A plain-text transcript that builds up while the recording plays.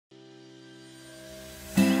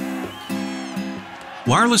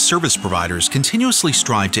Wireless service providers continuously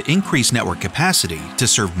strive to increase network capacity to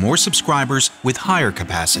serve more subscribers with higher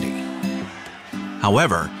capacity.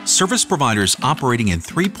 However, service providers operating in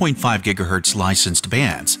 3.5 GHz licensed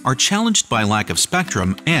bands are challenged by lack of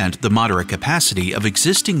spectrum and the moderate capacity of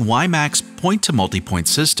existing WiMAX point-to-multipoint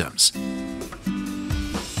systems.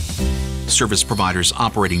 Service providers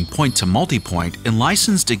operating point-to-multipoint in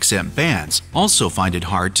licensed exempt bands also find it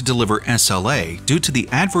hard to deliver SLA due to the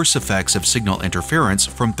adverse effects of signal interference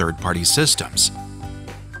from third-party systems.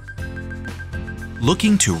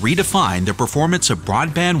 Looking to redefine the performance of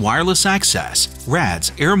broadband wireless access,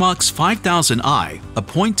 RAD's Airmux-5000i, a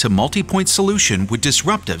point-to-multipoint solution with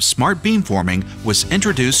disruptive smart beamforming, was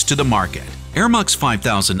introduced to the market.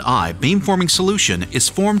 Airmux-5000i beamforming solution is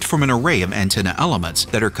formed from an array of antenna elements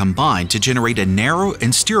that are combined to generate a narrow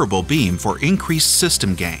and steerable beam for increased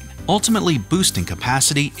system gain, ultimately boosting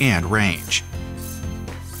capacity and range.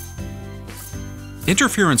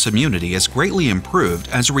 Interference immunity is greatly improved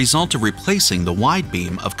as a result of replacing the wide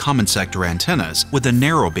beam of common sector antennas with a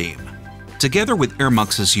narrow beam. Together with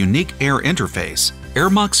Airmux's unique air interface,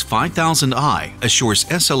 Airmux-5000i assures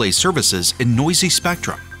SLA services in noisy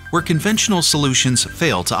spectrum, where conventional solutions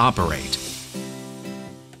fail to operate.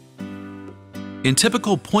 In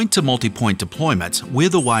typical point-to-multipoint deployments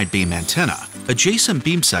with a wide beam antenna, adjacent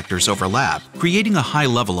beam sectors overlap, creating a high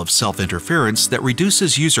level of self-interference that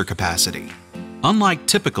reduces user capacity. Unlike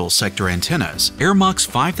typical sector antennas,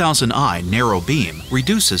 Airmux-5000i narrow beam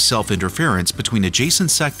reduces self-interference between adjacent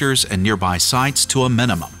sectors and nearby sites to a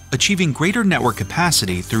minimum, achieving greater network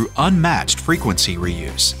capacity through unmatched frequency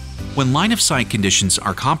reuse. When line-of-sight conditions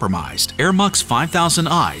are compromised,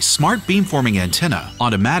 Airmux-5000i's smart beamforming antenna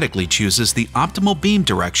automatically chooses the optimal beam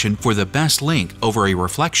direction for the best link over a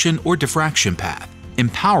reflection or diffraction path,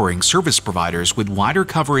 empowering service providers with wider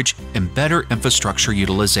coverage and better infrastructure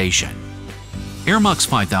utilization.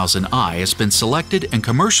 Airmux-5000i has been selected and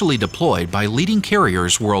commercially deployed by leading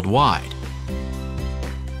carriers worldwide.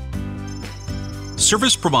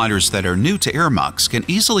 Service providers that are new to Airmux can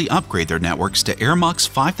easily upgrade their networks to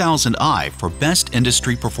Airmux-5000i for best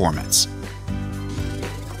industry performance.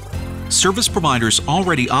 Service providers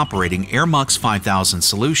already operating Airmux-5000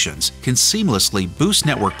 solutions can seamlessly boost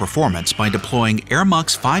network performance by deploying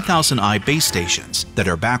Airmux-5000i base stations that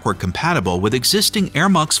are backward compatible with existing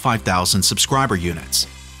Airmux-5000 subscriber units.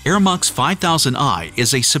 Airmux-5000i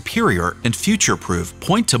is a superior and future-proof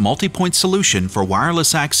point-to-multipoint solution for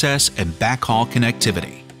wireless access and backhaul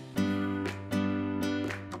connectivity.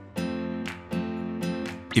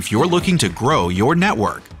 If you're looking to grow your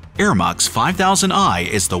network, Airmux-5000i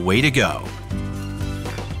is the way to go.